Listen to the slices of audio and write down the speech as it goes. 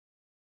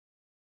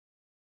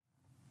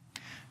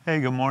Hey,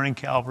 good morning,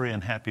 Calvary,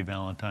 and happy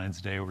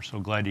Valentine's Day. We're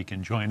so glad you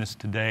can join us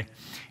today.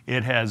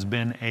 It has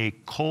been a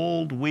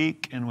cold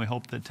week, and we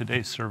hope that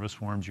today's service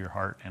warms your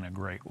heart in a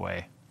great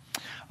way.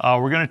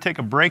 We're going to take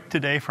a break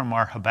today from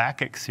our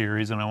Habakkuk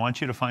series, and I want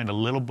you to find a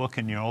little book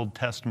in your Old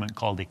Testament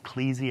called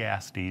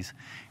Ecclesiastes.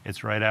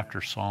 It's right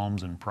after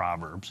Psalms and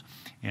Proverbs,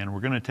 and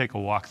we're going to take a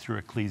walk through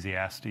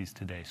Ecclesiastes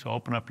today. So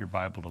open up your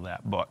Bible to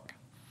that book.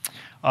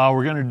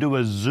 We're going to do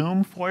a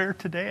Zoom foyer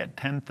today at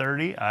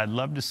 10:30. I'd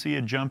love to see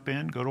you jump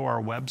in. Go to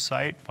our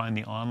website, find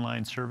the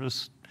online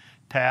service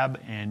tab,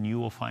 and you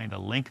will find a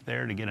link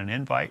there to get an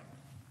invite.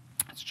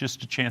 It's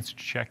just a chance to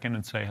check in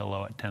and say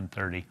hello at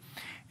 10:30.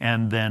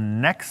 And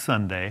then next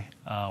Sunday,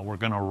 we're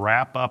going to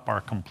wrap up our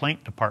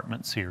complaint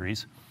department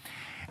series.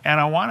 And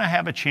I want to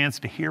have a chance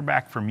to hear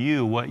back from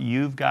you what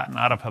you've gotten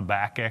out of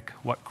Habakkuk,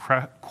 what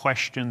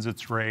questions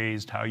it's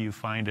raised, how you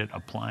find it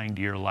applying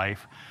to your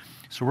life.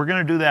 So we're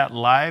going to do that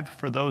live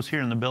for those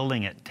here in the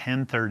building at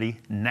 10:30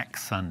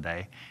 next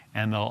Sunday.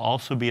 And there'll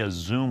also be a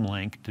Zoom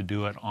link to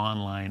do it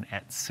online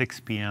at 6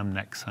 p.m.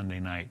 next Sunday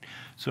night.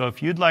 So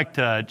if you'd like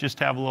to just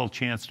have a little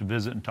chance to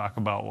visit and talk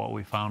about what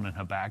we found in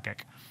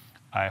Habakkuk,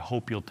 I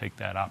hope you'll take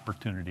that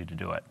opportunity to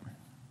do it.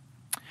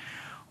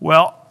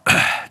 Well,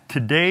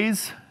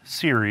 today's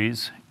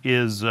series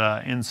is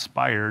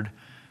inspired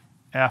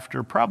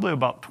after probably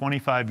about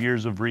 25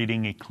 years of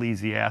reading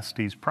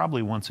Ecclesiastes,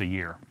 probably once a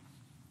year.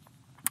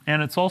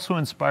 And it's also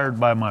inspired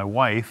by my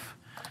wife,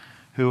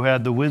 who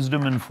had the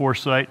wisdom and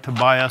foresight to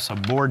buy us a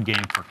board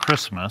game for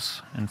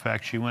Christmas. In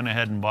fact, she went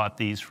ahead and bought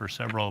these for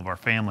several of our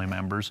family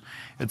members.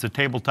 It's a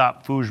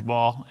tabletop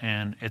foosball,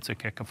 and it's a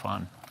kick of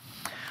fun.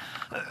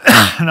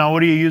 Now, what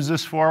do you use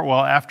this for?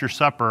 Well, after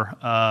supper,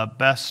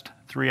 best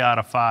 3 out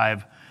of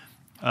 5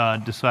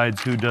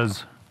 decides who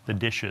does the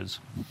dishes.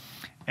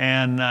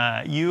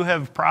 And you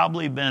have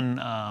probably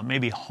been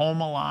maybe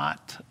home a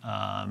lot.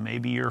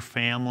 Maybe your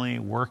family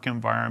work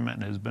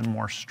environment has been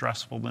more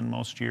stressful than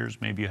most years.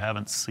 Maybe you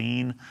haven't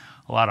seen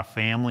a lot of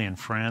family and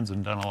friends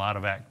and done a lot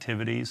of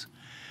activities.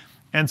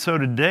 And so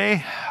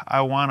today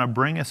I want to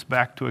bring us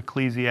back to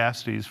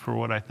Ecclesiastes for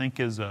what I think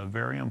is a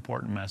very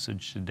important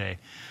message today.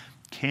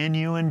 Can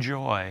you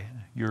enjoy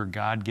your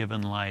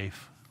God-given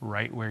life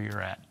right where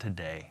you're at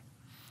today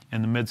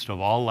in the midst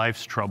of all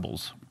life's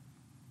troubles?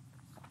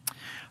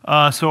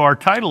 So our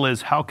title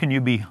is, How Can You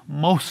Be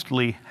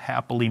Mostly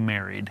Happily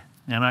Married?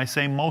 And I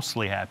say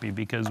mostly happy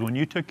because when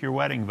you took your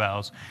wedding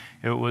vows,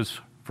 it was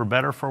for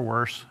better, for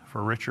worse,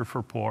 for richer,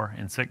 for poor,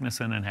 in sickness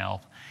and in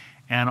health.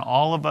 And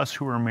all of us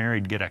who are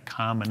married get a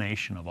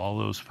combination of all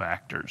those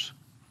factors.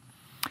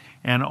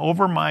 And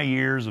over my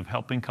years of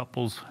helping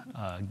couples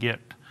get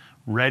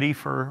ready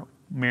for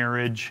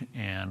marriage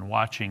and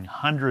watching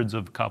hundreds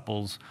of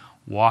couples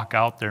walk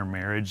out their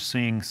marriage,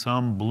 seeing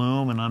some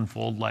bloom and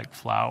unfold like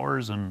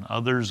flowers and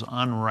others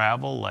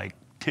unravel like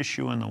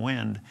tissue in the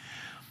wind,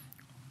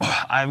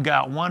 I've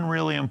got one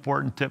really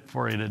important tip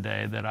for you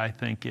today that I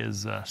think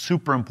is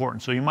super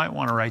important. So you might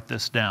want to write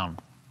this down.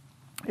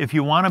 If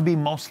you want to be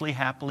mostly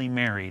happily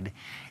married,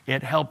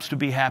 it helps to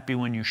be happy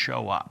when you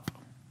show up.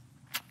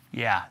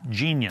 Yeah,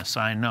 genius,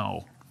 I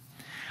know.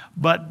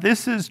 But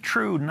this is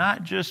true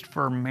not just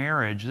for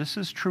marriage. This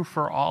is true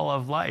for all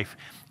of life.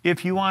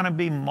 If you want to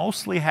be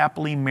mostly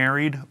happily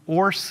married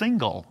or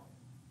single,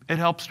 it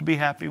helps to be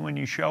happy when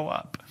you show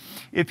up.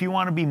 If you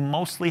want to be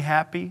mostly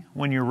happy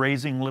when you're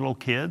raising little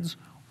kids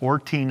or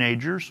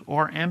teenagers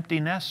or empty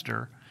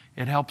nester,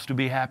 it helps to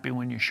be happy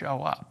when you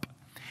show up.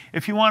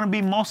 If you want to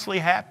be mostly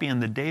happy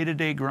in the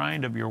day-to-day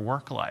grind of your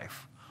work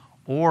life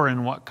or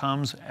in what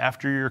comes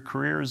after your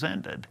career is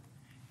ended,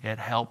 it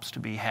helps to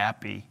be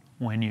happy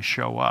when you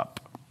show up.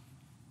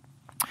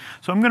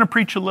 So I'm going to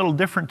preach a little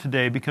different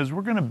today because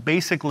we're going to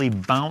basically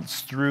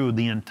bounce through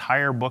the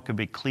entire book of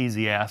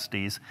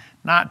Ecclesiastes,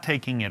 not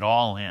taking it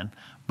all in,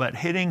 but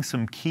hitting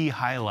some key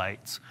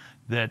highlights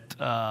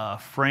that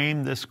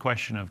frame this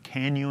question of,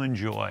 can you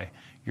enjoy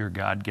your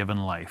God-given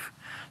life?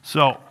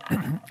 So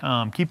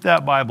keep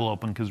that Bible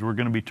open because we're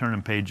going to be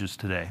turning pages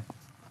today.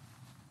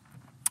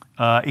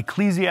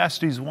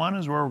 Ecclesiastes 1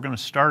 is where we're going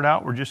to start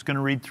out. We're just going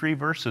to read 3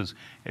 verses.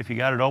 If you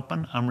got it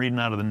open, I'm reading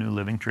out of the New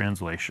Living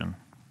Translation.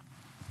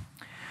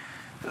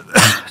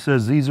 It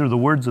says, these are the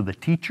words of the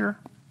teacher,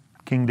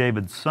 King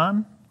David's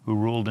son, who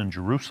ruled in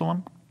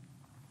Jerusalem.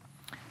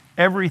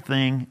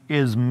 Everything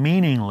is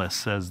meaningless,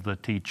 says the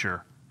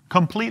teacher.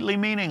 Completely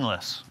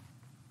meaningless.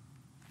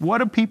 What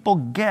do people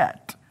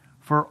get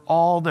for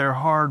all their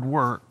hard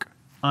work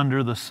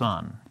under the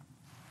sun?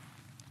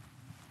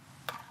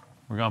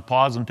 We're going to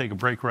pause and take a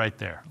break right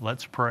there.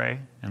 Let's pray,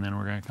 and then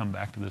we're going to come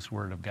back to this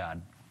Word of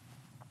God.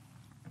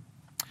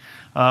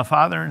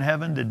 Father in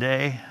heaven,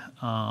 today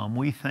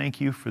we thank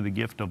you for the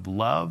gift of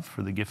love,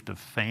 for the gift of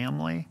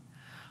family,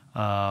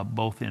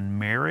 both in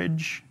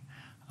marriage,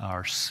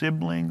 our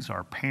siblings,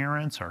 our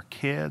parents, our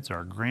kids,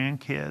 our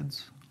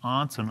grandkids,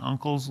 aunts and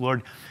uncles.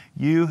 Lord,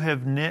 you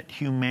have knit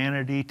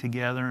humanity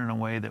together in a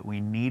way that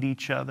we need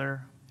each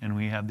other and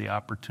we have the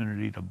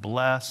opportunity to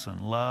bless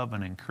and love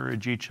and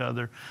encourage each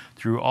other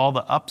through all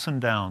the ups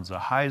and downs, the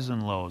highs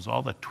and lows,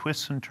 all the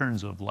twists and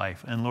turns of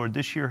life. And Lord,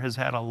 this year has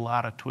had a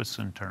lot of twists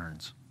and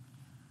turns.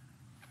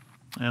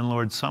 And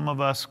Lord, some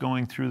of us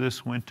going through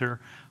this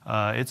winter,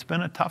 it's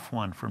been a tough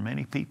one for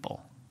many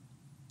people.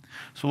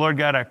 So Lord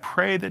God, I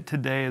pray that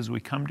today as we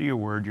come to your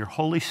word, your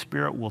Holy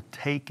Spirit will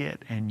take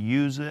it and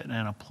use it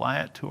and apply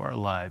it to our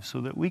lives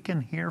so that we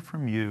can hear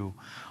from you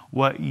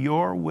what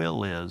your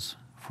will is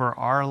for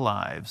our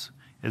lives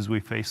as we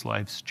face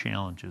life's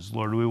challenges.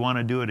 Lord, we want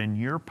to do it in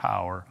your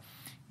power,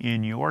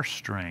 in your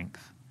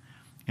strength,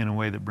 in a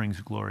way that brings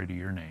glory to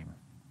your name.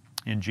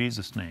 In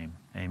Jesus' name,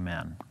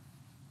 amen.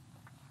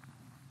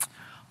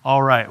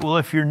 All right, well,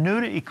 if you're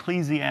new to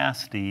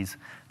Ecclesiastes,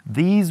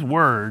 these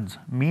words,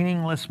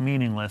 meaningless,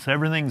 meaningless,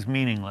 everything's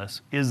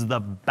meaningless, is the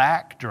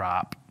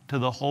backdrop to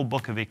the whole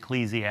book of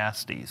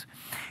Ecclesiastes.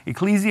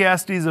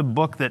 Ecclesiastes is a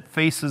book that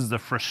faces the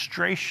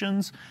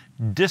frustrations,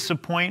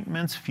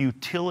 disappointments,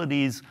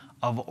 futilities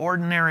of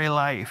ordinary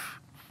life.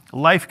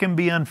 Life can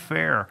be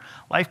unfair.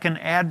 Life can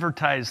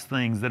advertise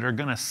things that are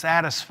going to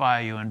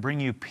satisfy you and bring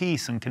you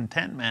peace and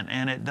contentment,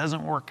 and it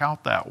doesn't work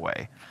out that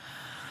way.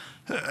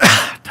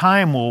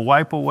 Time will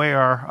wipe away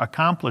our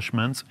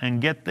accomplishments,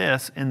 and get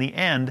this, in the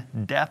end,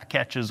 death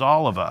catches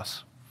all of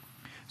us.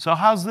 So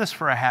how's this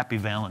for a happy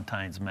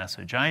Valentine's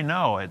message? I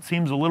know, it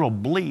seems a little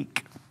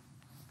bleak.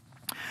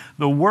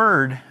 The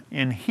word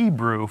in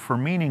Hebrew for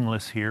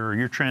meaningless here, or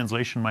your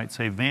translation might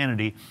say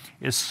vanity,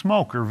 is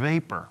smoke or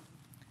vapor.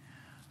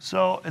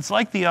 So it's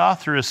like the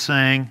author is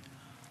saying,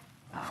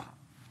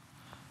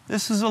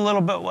 this is a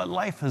little bit what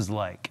life is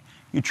like.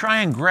 You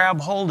try and grab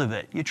hold of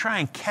it. You try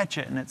and catch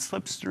it, and it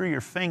slips through your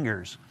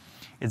fingers.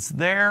 It's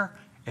there.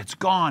 It's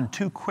gone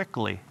too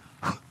quickly.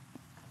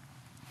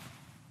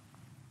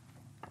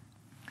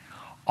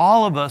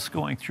 All of us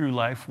going through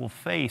life will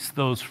face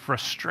those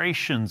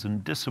frustrations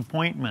and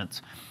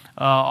disappointments.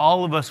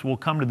 All of us will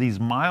come to these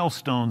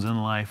milestones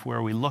in life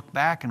where we look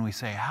back and we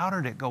say, how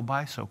did it go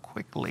by so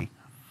quickly?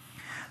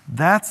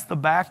 That's the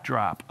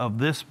backdrop of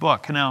this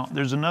book. Now,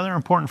 there's another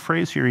important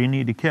phrase here you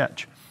need to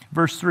catch.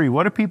 Verse 3,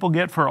 what do people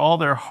get for all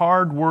their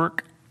hard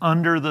work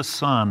under the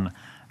sun?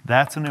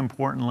 That's an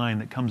important line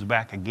that comes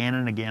back again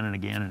and again and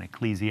again in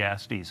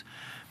Ecclesiastes.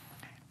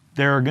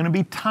 There are going to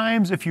be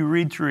times if you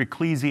read through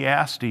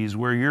Ecclesiastes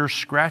where you're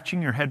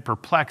scratching your head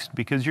perplexed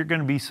because you're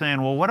going to be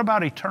saying, well, what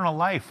about eternal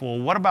life? Well,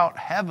 what about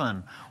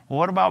heaven? Well,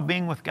 what about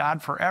being with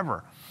God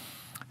forever?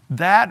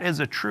 That is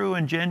a true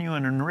and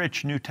genuine and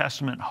rich New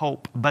Testament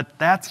hope, but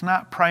that's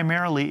not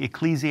primarily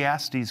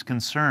Ecclesiastes'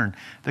 concern.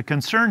 The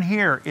concern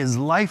here is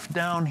life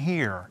down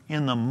here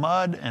in the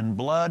mud and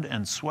blood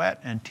and sweat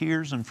and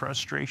tears and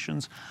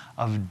frustrations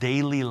of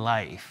daily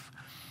life.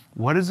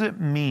 What does it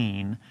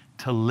mean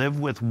to live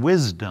with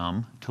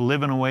wisdom, to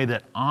live in a way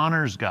that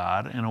honors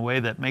God, in a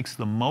way that makes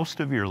the most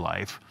of your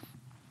life,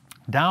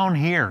 down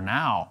here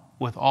now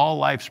with all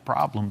life's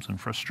problems and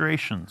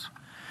frustrations?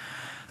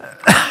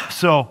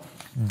 So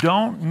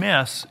don't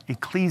miss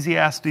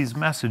Ecclesiastes'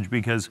 message,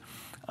 because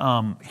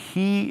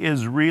he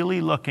is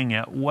really looking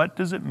at what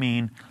does it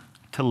mean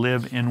to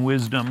live in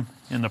wisdom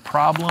in the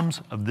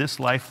problems of this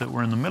life that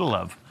we're in the middle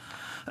of.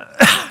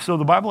 So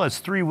the Bible has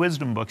 3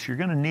 wisdom books. You're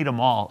going to need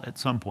them all at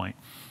some point.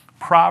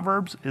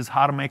 Proverbs is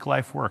how to make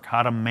life work,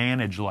 how to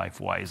manage life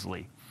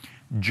wisely.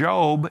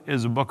 Job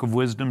is a book of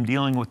wisdom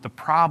dealing with the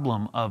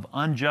problem of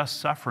unjust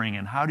suffering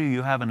and how do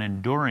you have an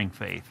enduring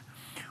faith.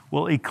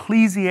 Well,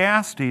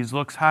 Ecclesiastes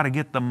looks how to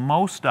get the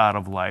most out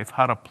of life,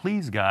 how to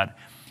please God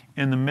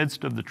in the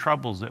midst of the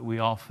troubles that we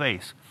all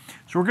face.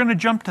 So we're going to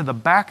jump to the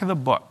back of the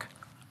book,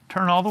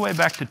 turn all the way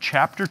back to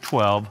chapter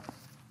 12,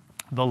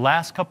 the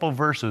last couple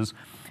verses,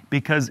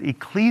 because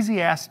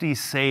Ecclesiastes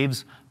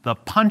saves the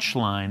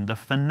punchline, the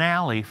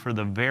finale for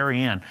the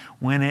very end,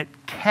 when it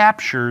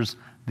captures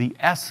the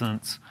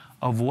essence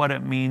of what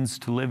it means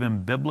to live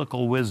in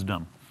biblical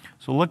wisdom.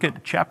 So look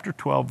at chapter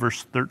 12,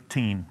 verse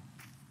 13.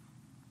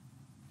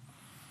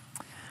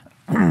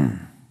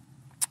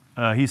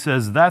 He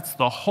says, that's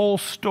the whole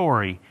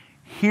story.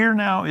 Here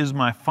now is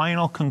my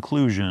final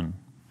conclusion.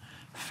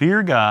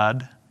 Fear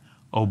God,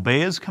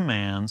 obey His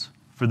commands,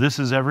 for this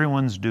is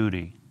everyone's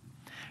duty.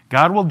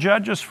 God will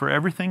judge us for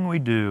everything we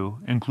do,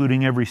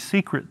 including every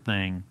secret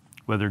thing,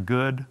 whether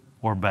good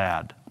or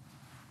bad.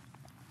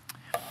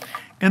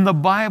 In the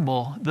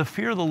Bible, the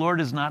fear of the Lord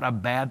is not a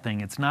bad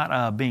thing. It's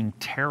not being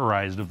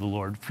terrorized of the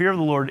Lord. Fear of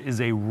the Lord is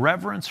a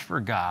reverence for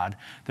God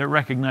that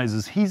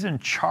recognizes He's in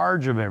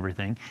charge of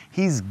everything.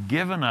 He's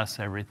given us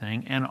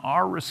everything, and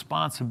our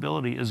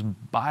responsibility is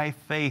by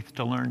faith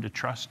to learn to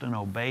trust and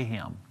obey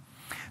Him.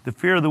 The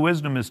fear of the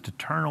wisdom is to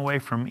turn away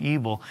from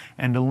evil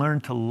and to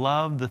learn to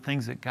love the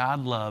things that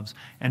God loves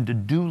and to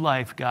do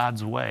life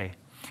God's way.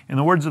 In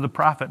the words of the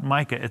prophet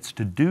Micah, it's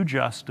to do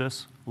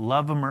justice,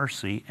 love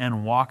mercy,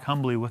 and walk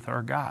humbly with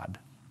our God.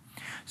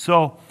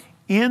 So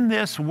in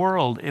this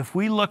world, if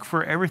we look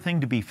for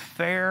everything to be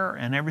fair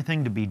and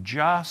everything to be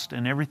just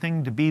and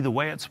everything to be the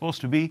way it's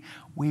supposed to be,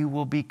 we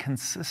will be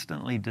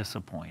consistently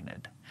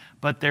disappointed.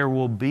 But there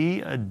will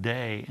be a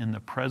day in the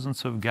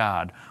presence of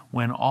God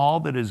when all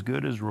that is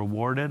good is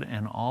rewarded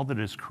and all that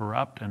is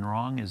corrupt and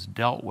wrong is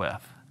dealt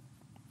with.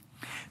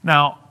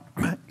 Now,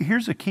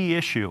 here's a key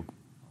issue.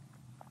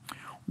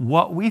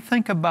 What we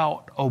think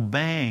about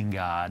obeying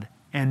God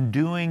and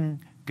doing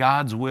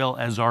God's will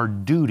as our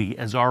duty,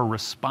 as our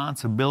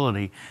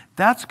responsibility,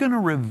 that's going to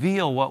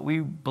reveal what we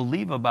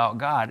believe about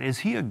God. Is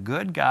He a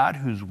good God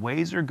whose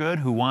ways are good,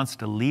 who wants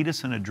to lead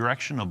us in a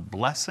direction of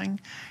blessing,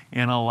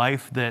 in a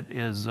life that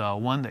is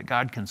one that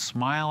God can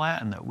smile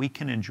at and that we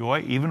can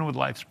enjoy, even with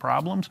life's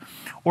problems?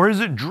 Or is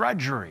it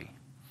drudgery?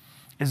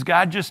 Is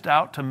God just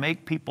out to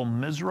make people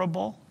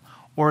miserable?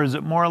 Or is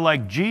it more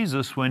like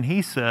Jesus when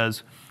He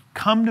says,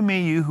 "Come to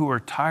me, you who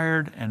are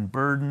tired and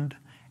burdened,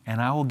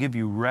 and I will give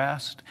you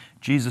rest"?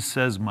 Jesus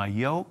says, "My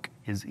yoke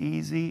is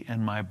easy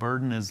and my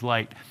burden is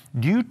light."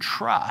 Do you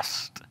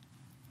trust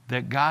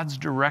that God's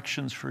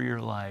directions for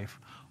your life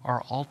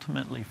are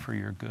ultimately for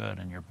your good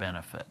and your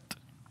benefit?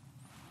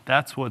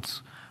 That's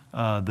what's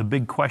the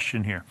big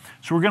question here.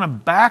 So we're going to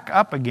back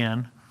up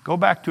again, go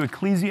back to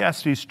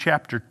Ecclesiastes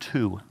chapter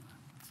 2,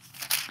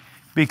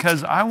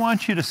 because I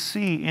want you to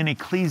see in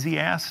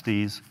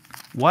Ecclesiastes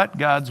what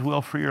God's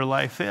will for your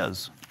life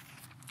is.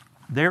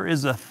 There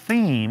is a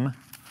theme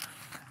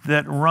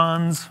that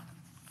runs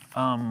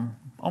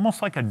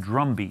almost like a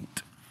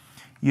drumbeat.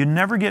 You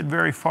never get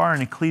very far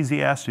in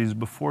Ecclesiastes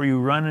before you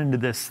run into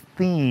this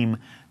theme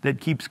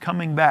that keeps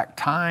coming back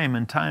time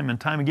and time and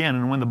time again.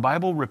 And when the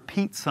Bible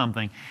repeats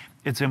something,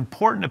 it's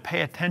important to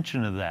pay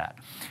attention to that,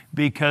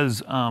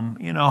 because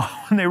when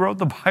they wrote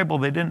the Bible,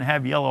 they didn't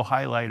have yellow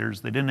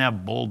highlighters, they didn't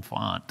have bold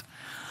font.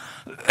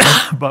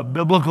 But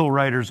biblical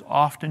writers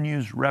often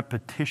use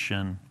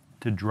repetition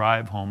to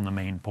drive home the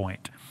main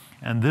point.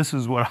 And this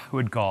is what I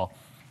would call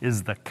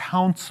is the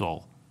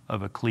counsel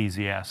of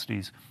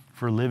Ecclesiastes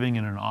for living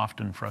in an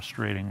often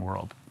frustrating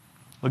world.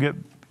 Look at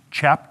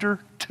chapter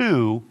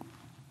 2,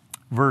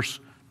 verse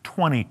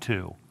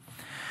 22.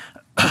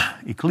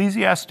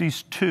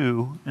 Ecclesiastes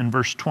 2 and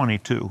verse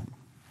 22.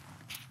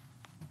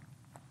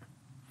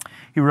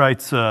 He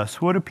writes, "So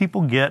what do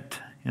people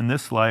get in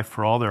this life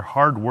for all their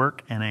hard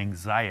work and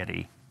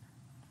anxiety?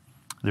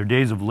 Their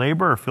days of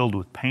labor are filled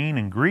with pain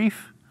and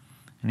grief,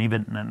 and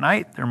even at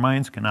night their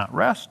minds cannot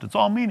rest. It's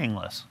all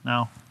meaningless."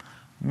 Now,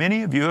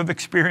 many of you have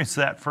experienced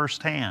that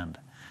firsthand.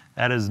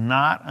 That is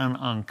not an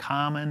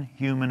uncommon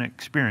human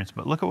experience.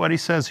 But look at what he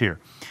says here.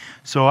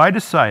 "So I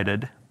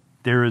decided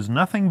there is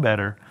nothing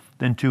better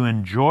than to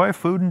enjoy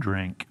food and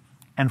drink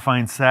and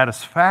find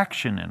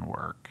satisfaction in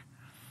work.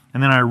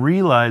 And then I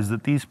realized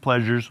that these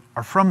pleasures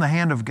are from the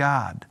hand of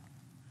God.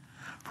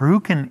 For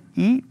who can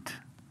eat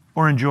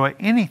or enjoy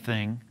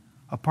anything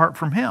apart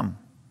from Him?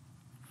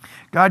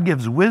 God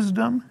gives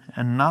wisdom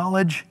and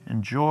knowledge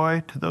and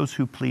joy to those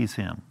who please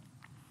Him.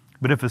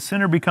 But if a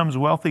sinner becomes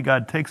wealthy,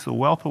 God takes the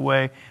wealth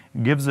away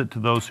and gives it to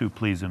those who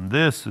please Him.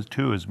 This,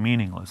 too, is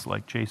meaningless,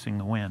 like chasing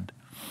the wind."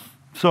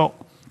 So,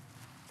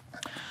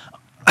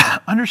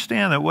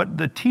 understand that what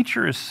the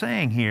teacher is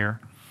saying here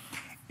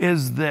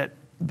is that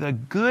the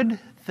good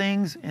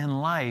things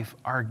in life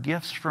are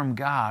gifts from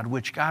God,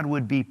 which God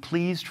would be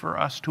pleased for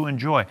us to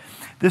enjoy.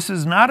 This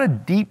is not a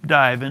deep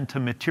dive into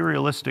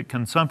materialistic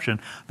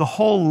consumption. The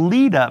whole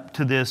lead up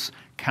to this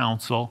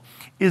counsel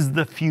is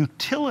the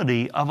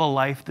futility of a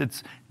life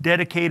that's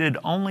dedicated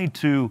only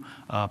to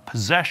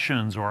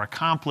possessions or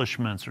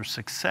accomplishments or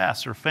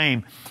success or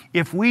fame.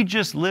 If we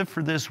just live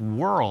for this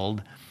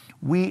world,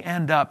 we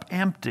end up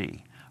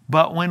empty.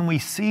 But when we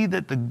see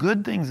that the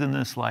good things in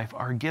this life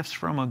are gifts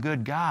from a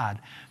good God,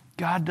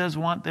 God does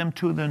want them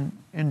to then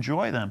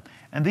enjoy them.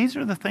 And these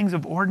are the things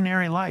of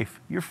ordinary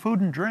life, your food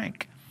and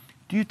drink.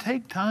 Do you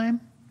take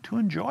time to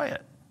enjoy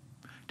it?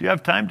 Do you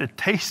have time to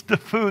taste the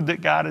food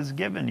that God has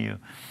given you?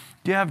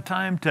 Do you have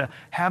time to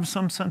have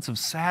some sense of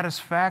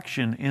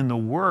satisfaction in the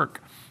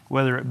work,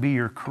 whether it be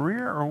your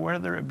career or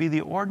whether it be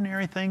the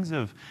ordinary things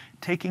of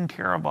taking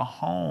care of a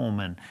home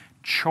and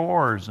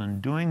chores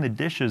and doing the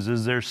dishes?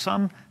 Is there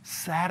some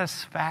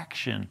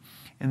satisfaction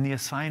in the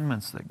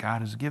assignments that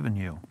God has given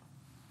you?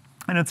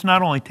 And it's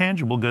not only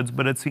tangible goods,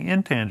 but it's the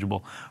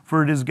intangible.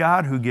 For it is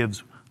God who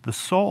gives the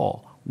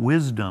soul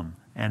wisdom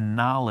and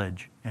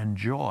knowledge and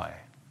joy.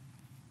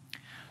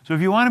 So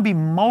if you want to be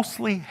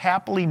mostly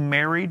happily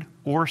married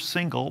or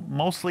single,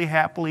 mostly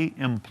happily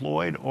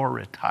employed or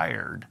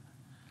retired,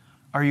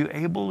 are you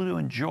able to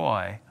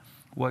enjoy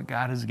what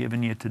God has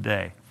given you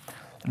today?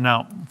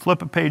 Now,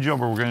 flip a page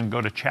over. We're going to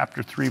go to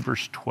chapter 3,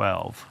 verse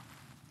 12,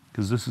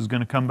 because this is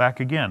going to come back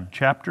again.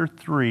 Chapter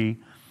 3,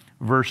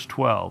 verse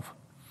 12.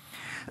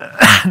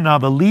 Now,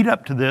 the lead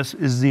up to this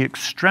is the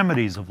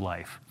extremities of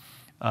life.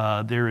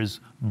 There is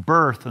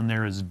birth and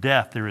there is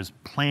death. There is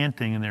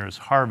planting and there is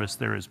harvest.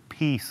 There is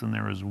peace and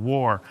there is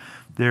war.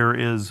 There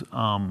is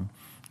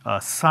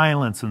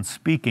silence and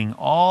speaking.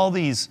 All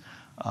these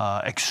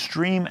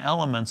extreme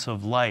elements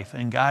of life.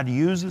 And God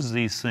uses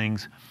these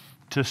things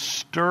to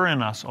stir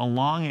in us a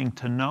longing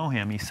to know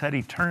Him. He set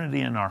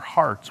eternity in our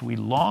hearts. We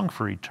long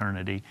for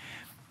eternity.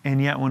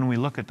 And yet when we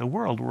look at the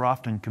world, we're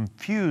often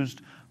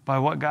confused by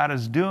what God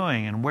is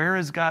doing and where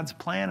is God's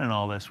plan in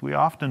all this. We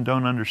often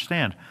don't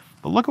understand.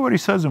 But look at what he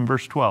says in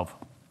verse 12.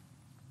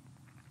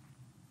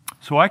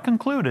 So I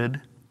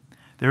concluded,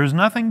 there is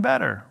nothing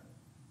better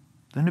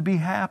than to be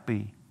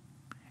happy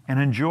and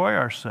enjoy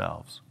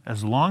ourselves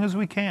as long as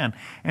we can.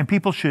 And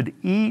people should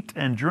eat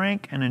and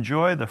drink and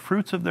enjoy the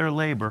fruits of their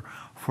labor,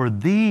 for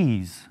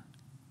these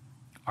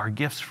are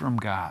gifts from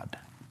God.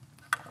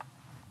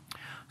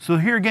 So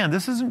here again,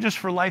 this isn't just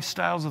for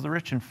lifestyles of the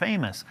rich and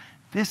famous.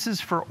 This is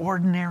for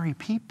ordinary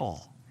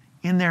people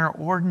in their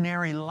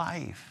ordinary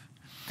life.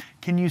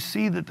 Can you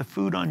see that the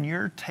food on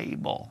your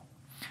table,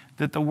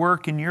 that the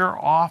work in your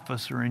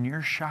office or in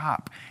your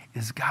shop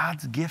is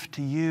God's gift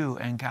to you,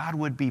 and God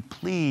would be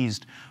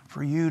pleased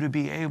for you to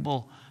be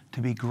able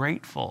to be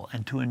grateful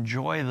and to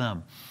enjoy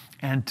them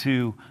and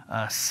to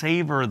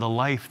savor the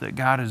life that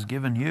God has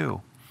given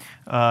you.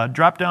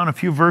 Drop down a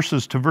few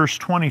verses to verse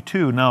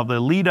 22. Now, the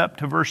lead up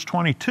to verse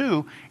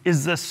 22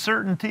 is the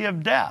certainty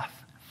of death.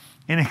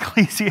 In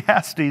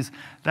Ecclesiastes,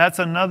 that's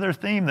another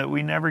theme that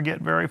we never get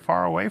very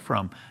far away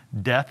from.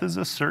 Death is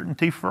a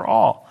certainty for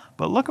all.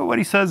 But look at what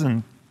he says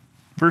in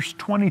verse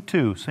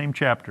 22, same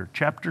chapter,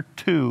 chapter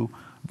 2,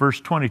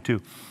 verse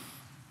 22.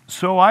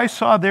 So I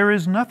saw there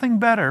is nothing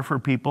better for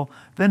people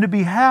than to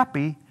be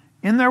happy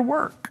in their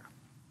work.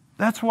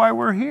 That's why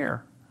we're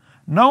here.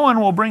 No one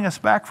will bring us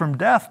back from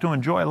death to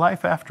enjoy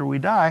life after we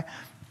die.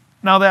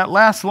 Now that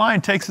last line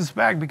takes us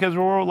back because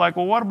we're like,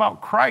 well, what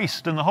about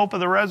Christ and the hope of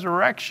the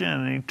resurrection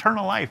and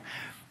eternal life?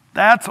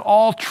 That's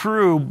all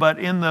true, but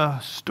in the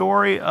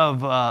story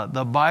of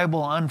the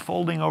Bible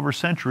unfolding over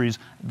centuries,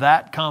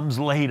 that comes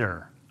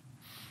later.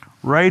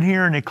 Right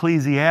here in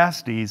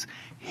Ecclesiastes,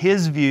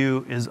 his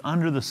view is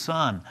under the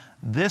sun,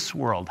 this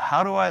world.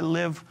 How do I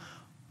live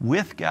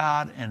with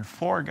God and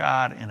for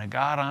God in a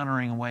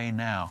God-honoring way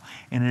now?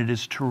 And it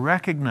is to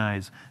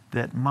recognize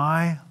that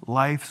my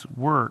life's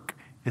work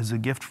is a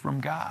gift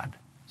from God.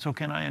 So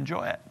can I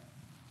enjoy it?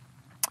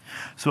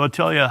 So I'll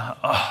tell you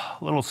a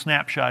little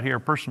snapshot here, a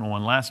personal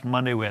one. Last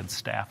Monday we had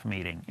staff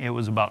meeting. It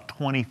was about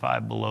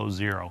 25 below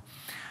zero.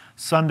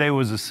 Sunday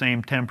was the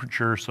same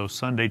temperature, so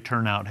Sunday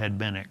turnout had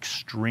been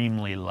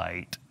extremely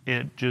light.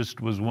 It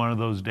just was one of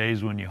those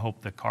days when you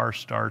hope the car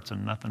starts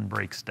and nothing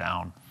breaks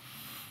down.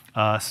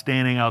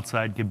 Standing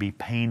outside could be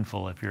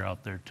painful if you're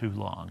out there too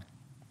long.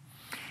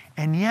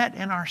 And yet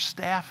in our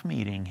staff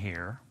meeting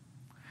here,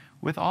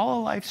 with all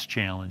of life's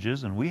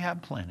challenges, and we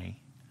have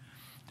plenty,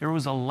 there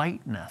was a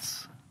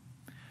lightness.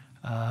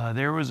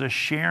 There was a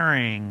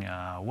sharing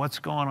what's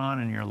going on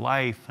in your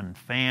life and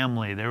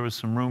family. There was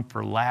some room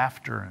for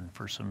laughter and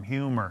for some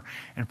humor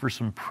and for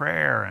some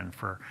prayer and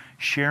for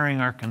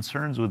sharing our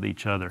concerns with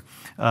each other.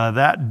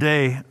 That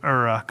day,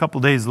 or a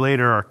couple days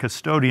later, our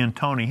custodian,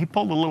 Tony, he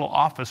pulled a little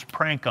office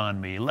prank on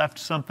me. He left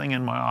something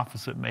in my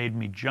office that made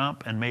me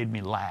jump and made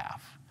me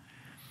laugh.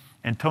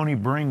 And Tony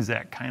brings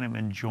that kind of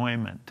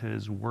enjoyment to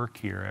his work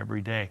here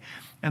every day.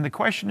 And the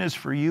question is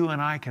for you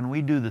and I, can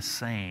we do the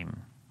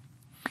same?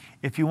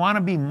 If you want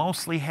to be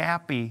mostly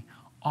happy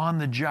on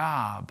the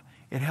job,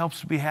 it helps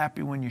to be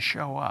happy when you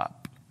show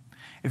up.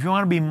 If you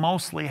want to be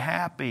mostly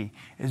happy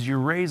as you're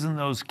raising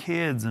those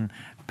kids and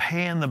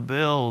paying the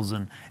bills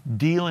and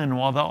dealing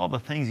with all the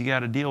things you got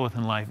to deal with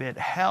in life, it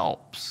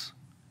helps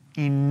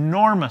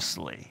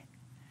enormously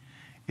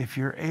if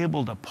you're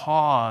able to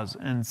pause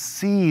and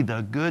see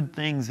the good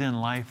things in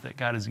life that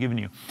God has given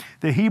you.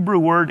 The Hebrew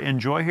word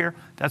enjoy here,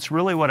 that's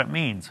really what it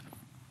means.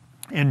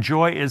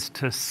 Enjoy is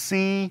to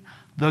see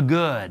the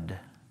good.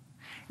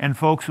 And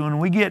folks, when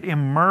we get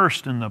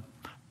immersed in the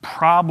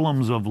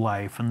problems of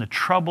life and the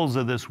troubles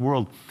of this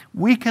world,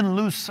 we can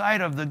lose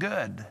sight of the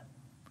good.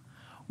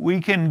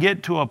 We can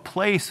get to a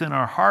place in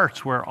our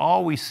hearts where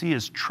all we see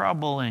is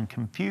trouble and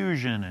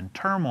confusion and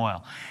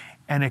turmoil.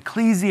 And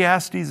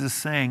Ecclesiastes is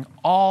saying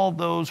all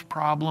those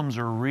problems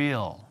are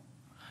real.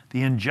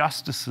 The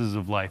injustices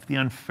of life, the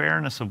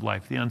unfairness of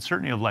life, the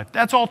uncertainty of life,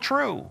 that's all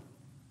true.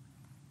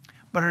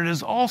 But it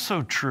is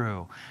also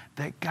true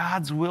that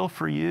God's will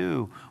for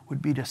you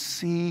would be to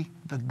see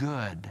the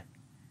good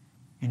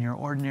in your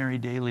ordinary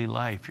daily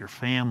life, your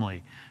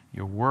family,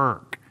 your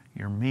work,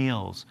 your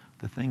meals,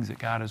 the things that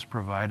God has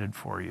provided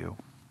for you.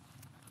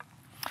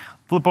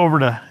 Flip over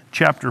to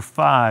chapter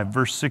 5,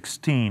 verse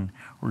 16.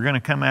 We're going to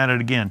come at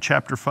it again.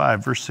 Chapter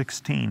 5, verse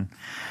 16.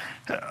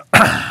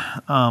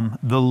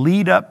 The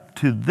lead up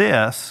to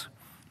this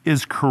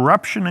is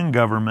corruption in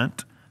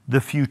government,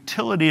 the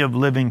futility of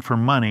living for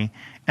money,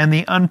 and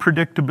the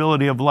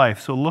unpredictability of life.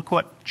 So look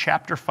what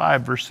chapter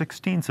 5, verse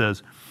 16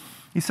 says.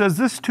 He says,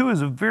 this too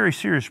is a very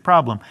serious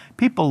problem.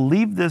 People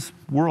leave this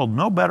world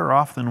no better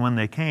off than when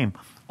they came.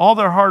 All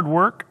their hard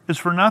work is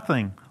for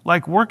nothing,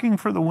 like working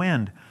for the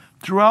wind.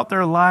 Throughout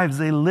their lives,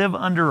 they live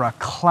under a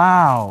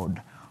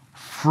cloud,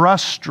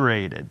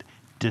 frustrated,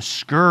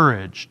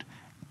 discouraged,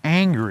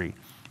 angry.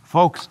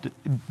 Folks,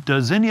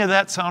 does any of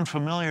that sound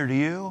familiar to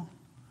you?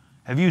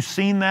 Have you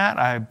seen that?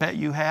 I bet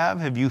you have.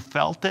 Have you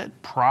felt it?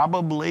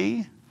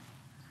 Probably.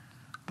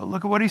 But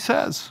look at what he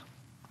says.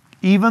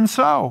 Even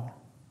so,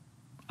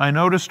 I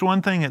noticed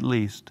one thing at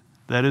least.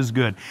 that is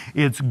good.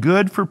 It's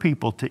good for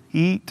people to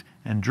eat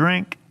and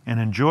drink and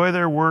enjoy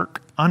their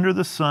work under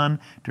the sun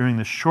during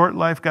the short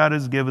life God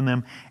has given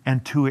them,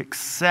 and to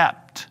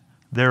accept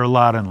their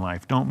lot in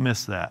life. Don't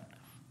miss that.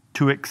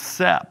 To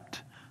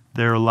accept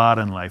their lot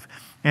in life.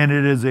 And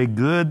it is a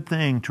good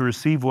thing to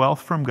receive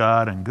wealth from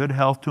God and good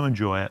health to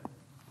enjoy it.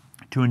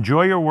 To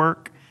enjoy your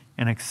work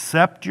and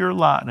accept your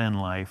lot in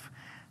life,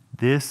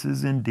 this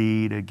is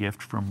indeed a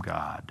gift from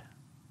God.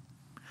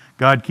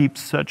 God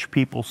keeps such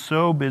people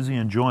so busy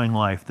enjoying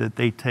life that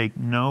they take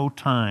no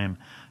time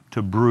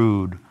to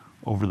brood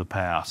over the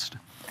past.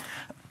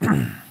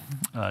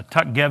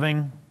 Tuck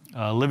Geving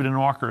lived in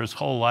Walker his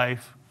whole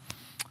life.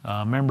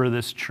 Member of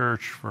this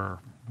church for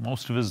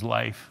most of his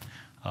life.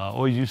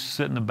 Always used to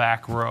sit in the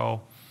back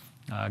row.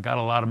 Got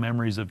a lot of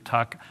memories of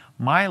Tuck.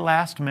 My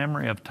last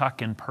memory of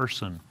Tuck in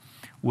person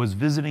was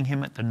visiting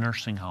him at the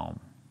nursing home.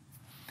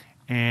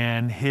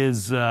 And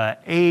his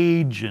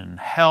age and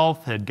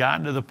health had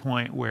gotten to the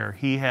point where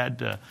he had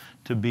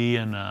to be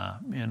in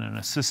an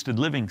assisted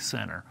living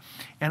center.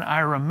 And I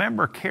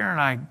remember Karen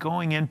and I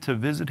going in to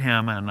visit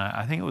him, and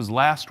I think it was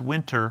last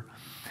winter,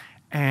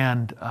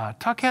 and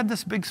Tuck had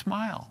this big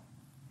smile.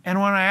 And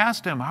when I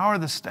asked him, how are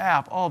the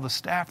staff? Oh, the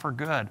staff are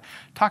good.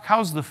 Tuck,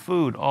 how's the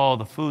food? Oh,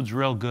 the food's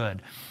real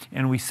good.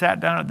 And we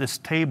sat down at this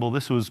table.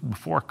 This was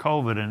before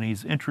COVID, and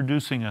he's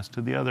introducing us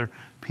to the other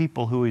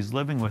people who he's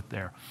living with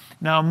there.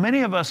 Now,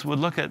 many of us would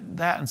look at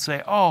that and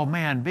say, oh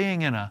man,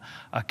 being in a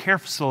care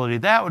facility,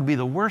 that would be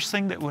the worst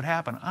thing that would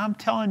happen. I'm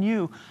telling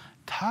you,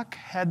 Tuck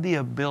had the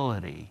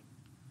ability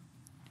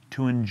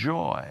to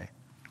enjoy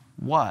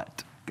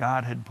what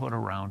God had put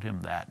around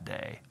him that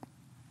day.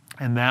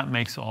 And that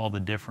makes all the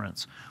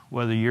difference.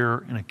 Whether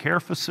you're in a care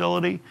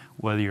facility,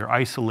 whether you're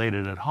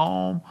isolated at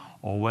home,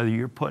 or whether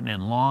you're putting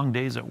in long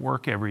days at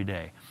work every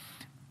day.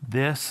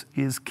 This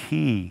is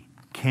key.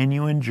 Can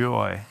you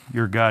enjoy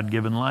your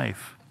God-given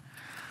life?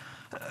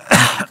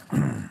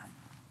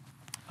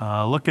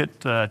 Look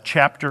at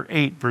chapter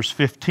 8, verse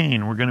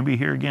 15. We're going to be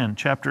here again.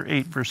 Chapter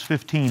 8, verse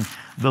 15.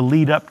 The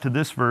lead up to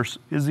this verse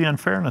is the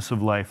unfairness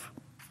of life.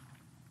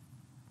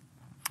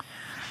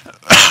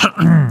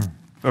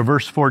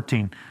 Verse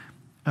 14.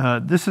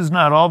 This is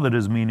not all that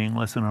is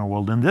meaningless in our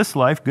world. In this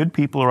life, good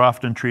people are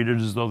often treated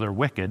as though they're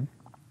wicked,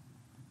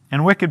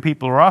 and wicked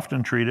people are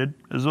often treated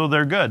as though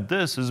they're good.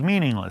 This is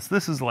meaningless.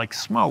 This is like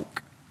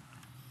smoke.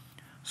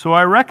 So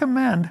I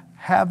recommend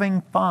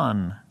having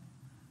fun,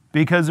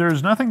 because there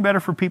is nothing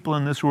better for people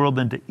in this world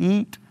than to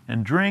eat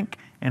and drink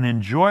and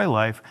enjoy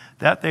life,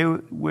 that they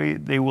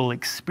will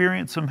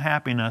experience some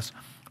happiness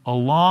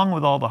along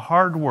with all the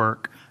hard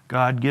work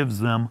God gives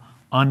them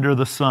under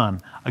the sun.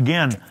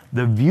 Again,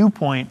 the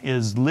viewpoint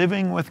is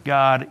living with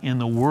God in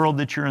the world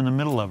that you're in the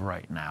middle of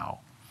right now.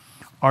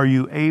 Are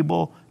you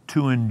able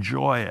to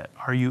enjoy it?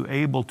 Are you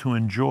able to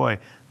enjoy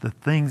the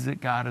things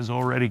that God has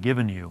already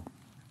given you?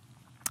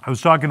 I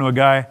was talking to a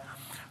guy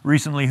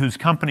recently whose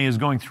company is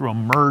going through a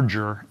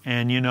merger,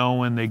 and you know,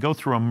 when they go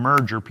through a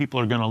merger, people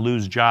are going to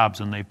lose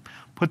jobs, and they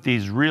put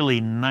these really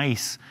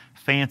nice,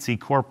 fancy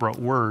corporate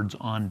words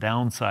on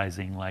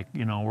downsizing, like,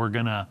 you know, we're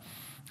going to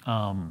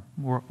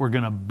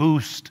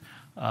boost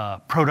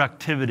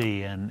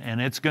productivity,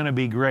 and it's going to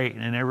be great.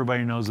 And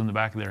everybody knows in the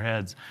back of their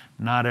heads,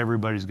 not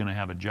everybody's going to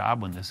have a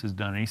job when this is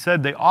done. And he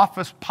said the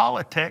office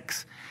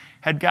politics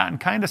had gotten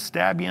kind of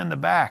stabby in the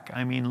back.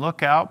 I mean,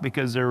 look out,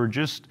 because there were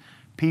just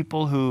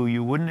people who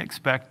you wouldn't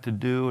expect to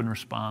do and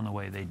respond the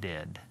way they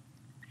did.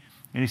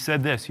 And he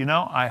said this, you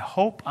know, I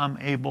hope I'm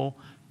able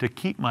to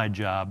keep my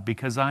job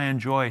because I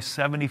enjoy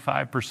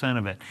 75%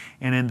 of it.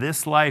 And in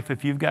this life,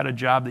 if you've got a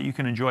job that you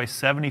can enjoy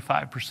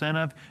 75%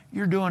 of,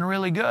 you're doing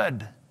really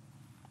good.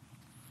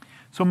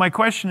 So my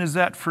question is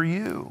that for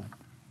you.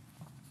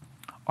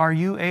 Are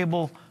you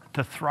able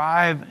to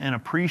thrive and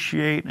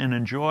appreciate and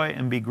enjoy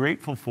and be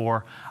grateful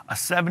for a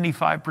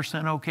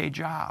 75% okay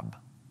job?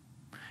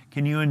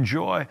 Can you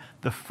enjoy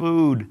the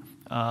food,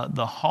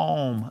 the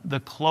home, the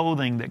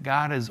clothing that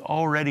God has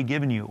already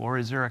given you? Or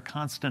is there a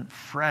constant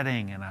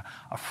fretting and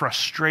a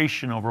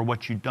frustration over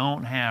what you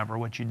don't have or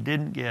what you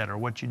didn't get or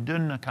what you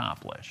didn't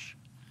accomplish?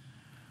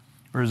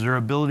 Or is there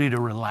ability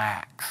to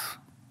relax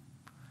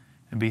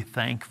and be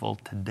thankful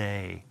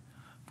today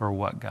for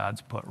what God's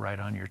put right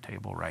on your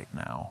table right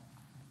now?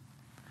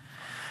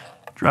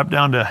 Drop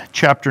down to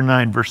chapter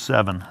 9, verse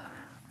 7.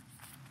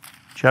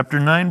 Chapter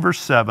 9, verse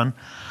 7.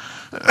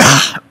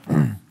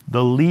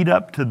 The lead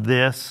up to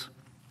this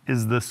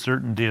is the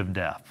certainty of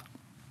death.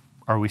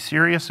 Are we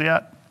serious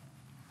yet?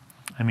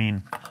 I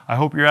mean, I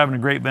hope you're having a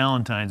great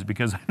Valentine's,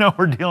 because I know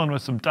we're dealing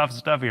with some tough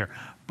stuff here.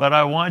 But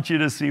I want you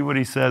to see what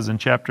he says in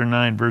chapter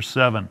 9, verse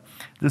 7.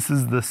 This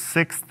is the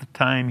 6th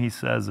time he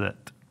says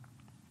it.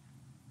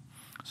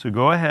 So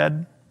go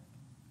ahead,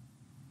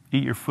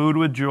 eat your food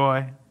with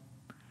joy,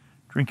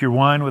 drink your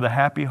wine with a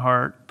happy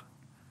heart,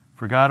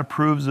 for God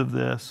approves of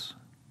this.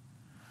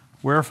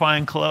 Wear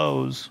fine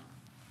clothes,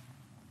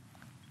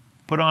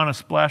 put on a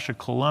splash of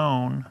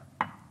cologne,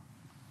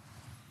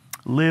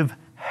 live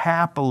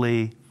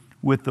happily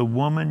with the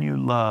woman you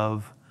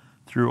love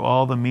through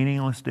all the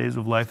meaningless days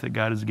of life that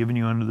God has given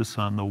you under the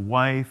sun. The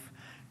wife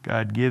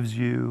God gives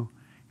you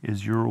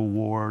is your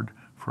reward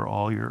for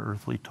all your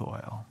earthly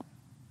toil.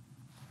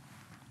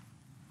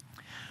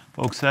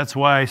 Folks, that's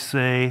why I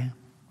say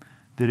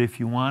that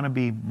if you want to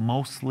be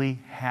mostly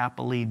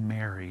happily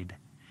married,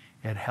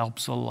 it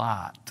helps a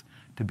lot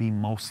to be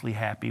mostly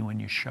happy when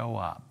you show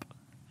up.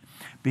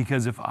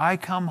 Because if I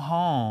come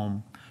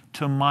home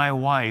to my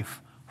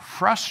wife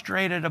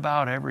frustrated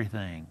about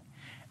everything,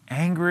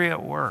 angry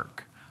at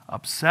work,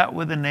 upset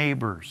with the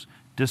neighbors,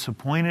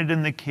 disappointed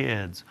in the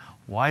kids,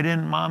 why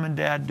didn't mom and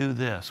dad do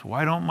this?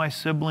 Why don't my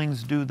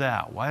siblings do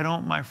that? Why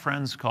don't my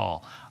friends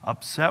call?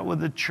 Upset with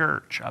the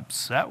church,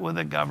 upset with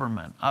the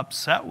government,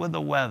 upset with the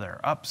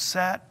weather,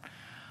 upset.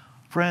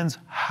 Friends,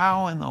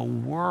 how in the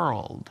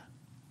world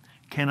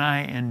can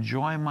I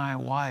enjoy my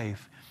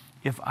wife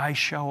if I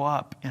show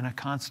up in a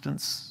constant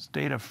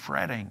state of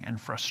fretting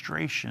and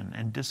frustration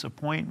and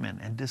disappointment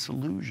and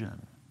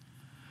disillusion?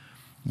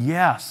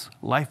 Yes,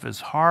 life is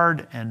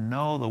hard, and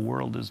no, the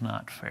world is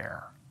not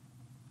fair.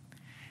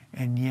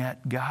 And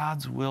yet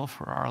God's will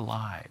for our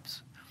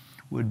lives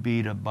would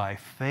be to, by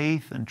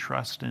faith and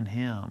trust in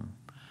Him,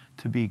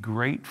 to be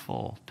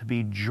grateful, to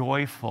be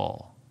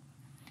joyful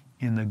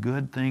in the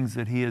good things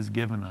that He has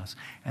given us.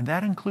 And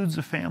that includes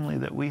the family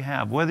that we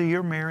have, whether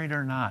you're married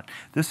or not.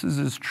 This is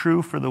as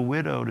true for the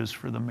widowed as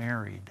for the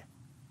married.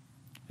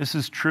 This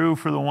is true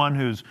for the one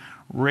who's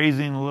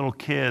raising the little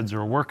kids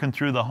or working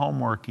through the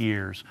homework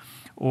years,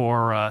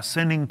 or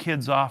sending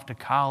kids off to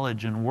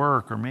college and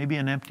work, or maybe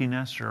an empty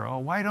nester. Oh,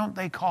 why don't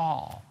they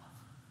call?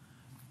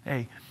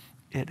 Hey,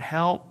 it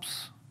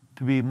helps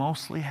to be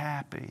mostly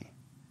happy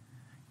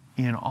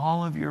in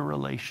all of your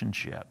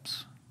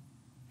relationships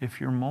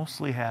if you're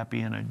mostly happy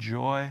in a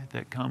joy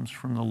that comes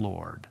from the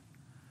Lord,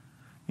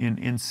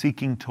 in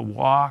seeking to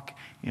walk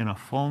in a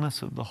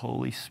fullness of the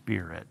Holy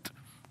Spirit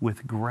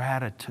with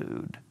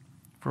gratitude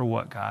for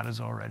what God has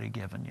already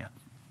given you.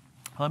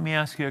 Let me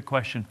ask you a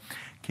question.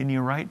 Can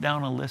you write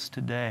down a list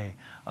today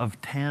of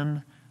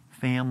 10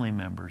 family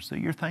members that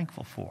you're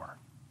thankful for?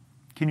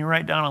 Can you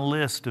write down a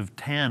list of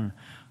 10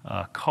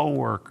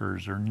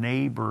 coworkers or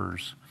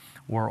neighbors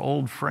or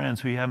old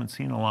friends who you haven't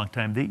seen in a long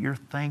time that you're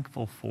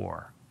thankful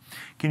for?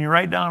 Can you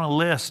write down a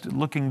list,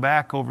 looking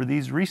back over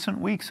these recent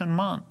weeks and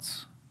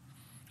months,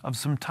 of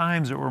some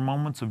times that were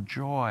moments of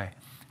joy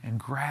and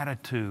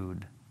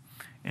gratitude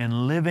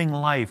and living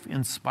life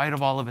in spite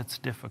of all of its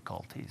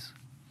difficulties?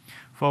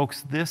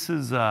 Folks, this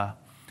is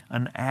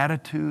an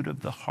attitude of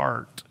the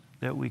heart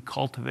that we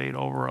cultivate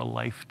over a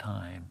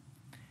lifetime.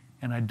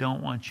 And I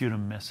don't want you to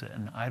miss it,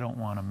 and I don't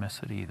want to miss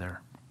it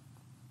either.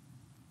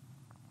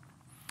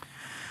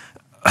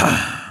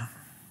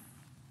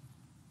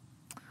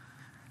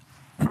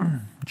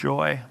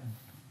 Joy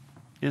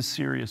is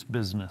serious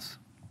business.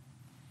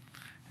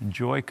 And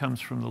joy comes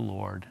from the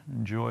Lord.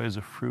 And joy is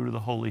a fruit of the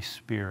Holy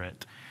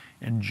Spirit.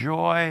 And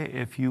joy,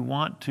 if you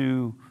want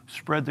to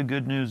spread the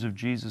good news of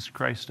Jesus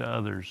Christ to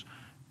others,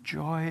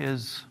 joy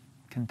is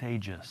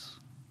contagious,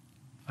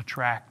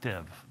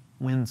 attractive,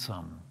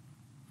 winsome.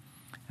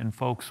 And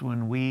folks,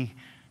 when we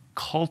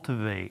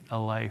cultivate a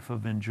life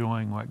of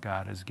enjoying what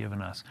God has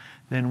given us,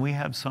 then we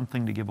have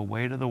something to give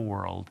away to the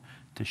world,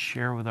 to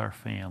share with our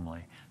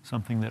family,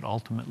 something that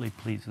ultimately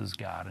pleases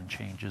God and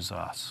changes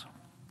us.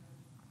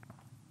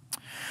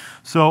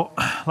 So,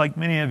 like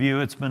many of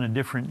you, it's been a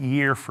different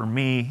year for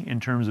me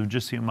in terms of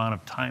just the amount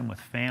of time with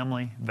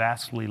family,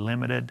 vastly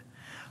limited.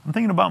 I'm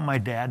thinking about my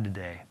dad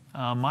today.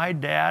 My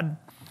dad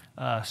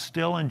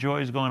still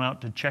enjoys going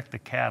out to check the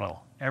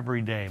cattle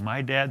every day.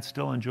 My dad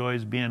still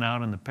enjoys being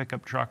out in the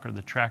pickup truck or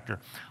the tractor.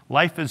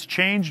 Life has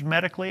changed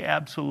medically,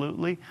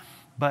 absolutely,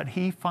 but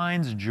he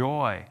finds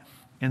joy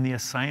in the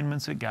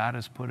assignments that God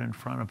has put in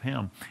front of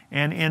him.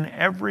 And in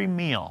every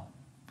meal,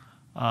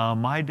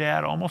 my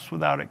dad, almost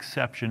without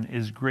exception,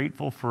 is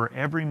grateful for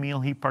every meal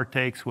he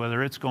partakes,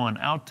 whether it's going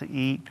out to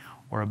eat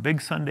or a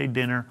big Sunday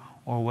dinner,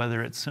 or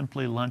whether it's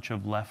simply lunch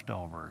of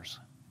leftovers.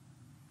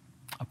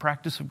 A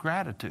practice of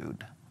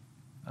gratitude,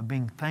 of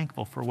being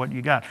thankful for what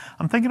you got.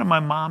 I'm thinking of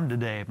my mom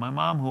today, my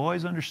mom who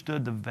always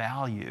understood the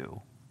value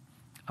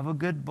of a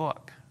good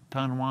book to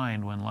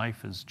unwind when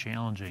life is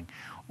challenging,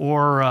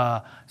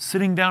 or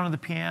sitting down at the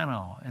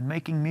piano and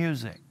making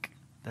music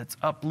that's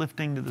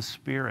uplifting to the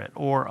spirit,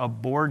 or a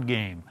board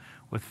game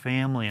with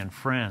family and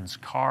friends,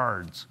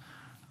 cards,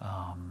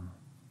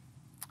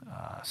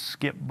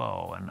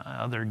 skip-bo, and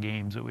other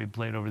games that we've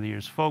played over the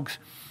years. Folks,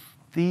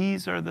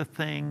 these are the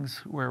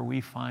things where we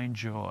find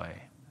joy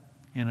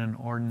in an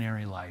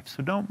ordinary life.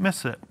 So don't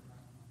miss it.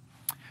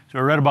 So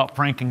I read about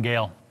Frank and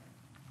Gail.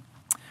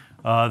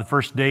 The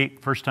first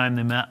time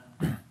they met,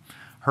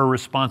 her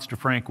response to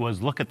Frank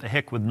was, "Look at the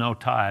hick with no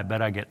tie. I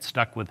bet I get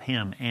stuck with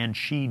him." And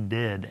she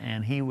did.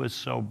 And he was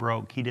so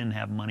broke, he didn't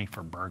have money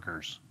for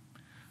burgers.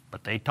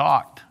 But they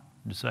talked,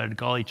 decided to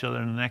call each other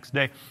the next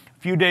day. A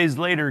few days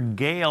later,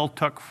 Gail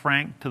took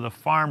Frank to the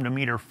farm to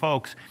meet her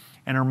folks.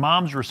 And her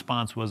mom's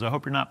response was, "I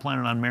hope you're not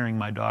planning on marrying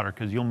my daughter,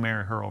 because you'll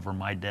marry her over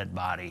my dead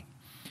body."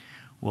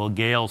 Well,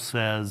 Gail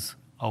says,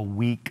 a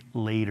week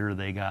later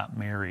they got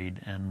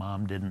married, and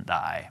Mom didn't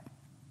die.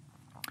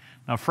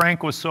 Now,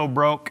 Frank was so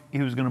broke,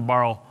 he was going to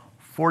borrow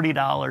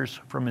 $40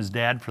 from his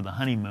dad for the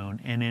honeymoon,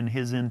 and in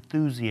his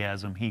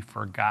enthusiasm, he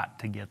forgot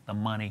to get the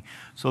money.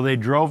 So they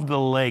drove to the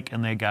lake,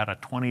 and they got a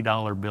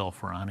 $20 bill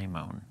for a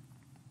honeymoon.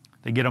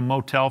 They get a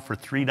motel for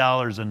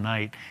 $3 a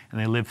night, and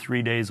they live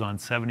 3 days on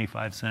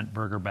 75-cent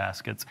burger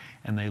baskets,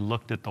 and they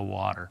looked at the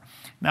water.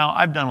 Now,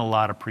 I've done a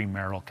lot of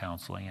premarital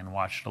counseling and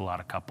watched a lot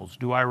of couples.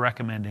 Do I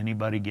recommend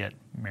anybody get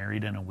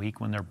married in a week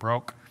when they're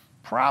broke?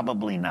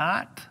 Probably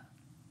not.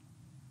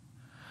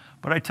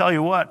 But I tell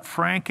you what,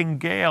 Frank and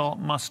Gail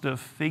must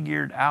have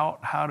figured out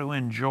how to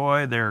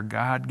enjoy their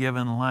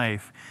God-given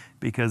life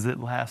because it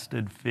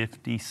lasted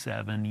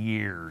 57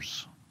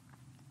 years.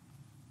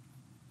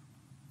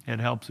 It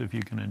helps if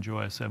you can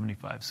enjoy a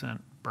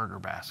 75-cent burger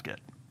basket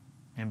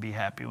and be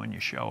happy when you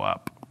show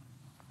up.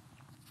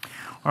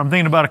 Or I'm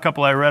thinking about a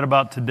couple I read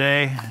about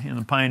today in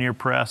the Pioneer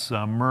Press,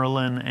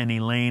 Merlin and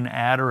Elaine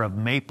Adder of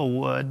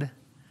Maplewood,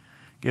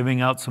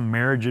 giving out some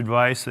marriage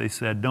advice. They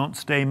said, don't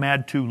stay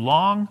mad too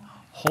long,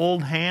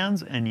 hold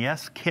hands, and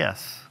yes,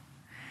 kiss.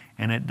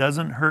 And it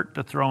doesn't hurt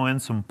to throw in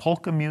some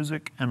polka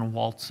music and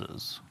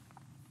waltzes.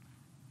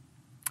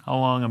 How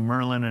long have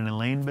Merlin and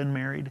Elaine been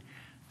married?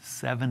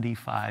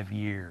 75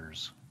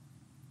 years.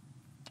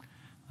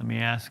 Let me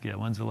ask you,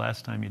 when's the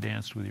last time you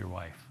danced with your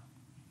wife?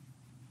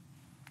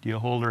 Do you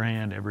hold her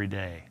hand every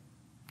day?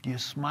 Do you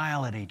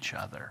smile at each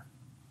other?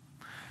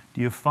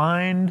 Do you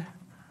find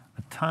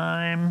a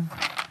time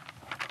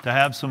to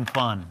have some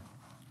fun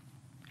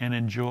and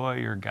enjoy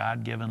your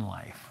God-given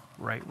life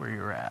right where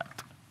you're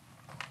at?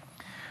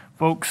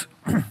 Folks,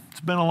 it's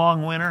been a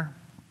long winter.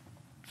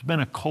 It's been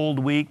a cold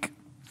week.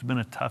 It's been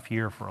a tough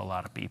year for a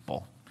lot of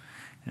people.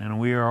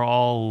 And we are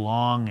all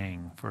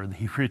longing for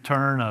the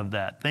return of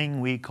that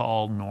thing we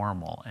call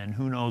normal. And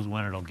who knows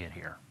when it'll get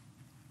here.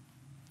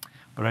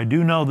 But I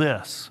do know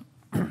this.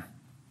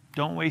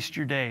 Don't waste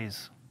your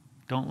days.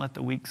 Don't let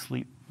the week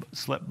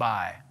slip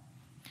by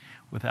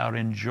without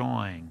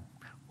enjoying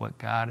what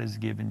God has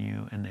given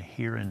you in the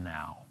here and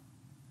now.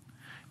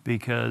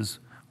 Because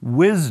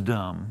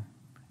wisdom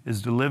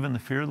is to live in the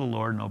fear of the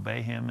Lord and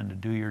obey Him and to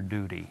do your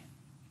duty.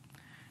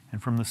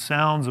 And from the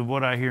sounds of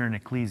what I hear in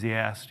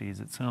Ecclesiastes,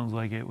 it sounds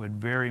like it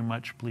would very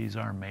much please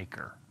our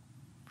Maker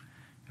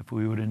if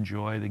we would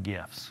enjoy the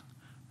gifts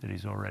that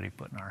He's already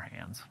put in our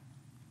hands.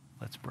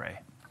 Let's pray.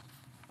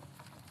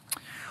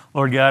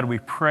 Lord God, we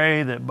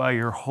pray that by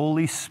your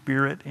Holy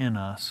Spirit in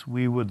us,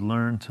 we would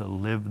learn to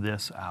live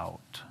this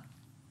out.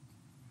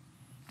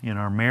 In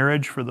our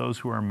marriage for those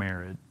who are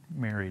married,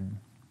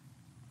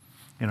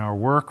 in our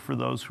work for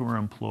those who are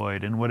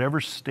employed, in whatever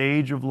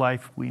stage of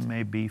life we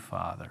may be,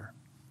 Father.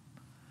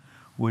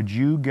 Would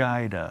you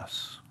guide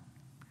us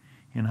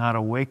in how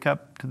to wake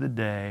up to the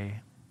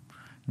day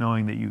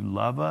knowing that you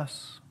love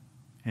us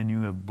and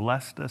you have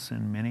blessed us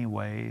in many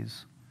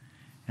ways,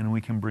 and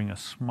we can bring a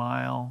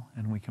smile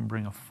and we can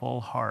bring a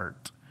full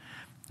heart,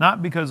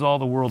 not because all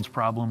the world's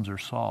problems are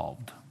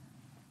solved,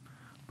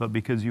 but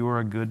because you are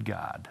a good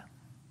God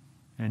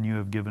and you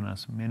have given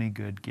us many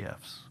good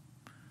gifts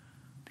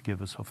to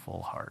give us a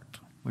full heart.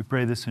 We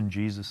pray this in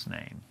Jesus'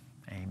 name.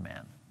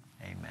 Amen.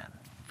 Amen.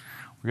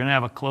 We're going to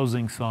have a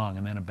closing song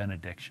and then a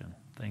benediction.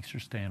 Thanks for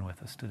staying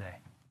with us today.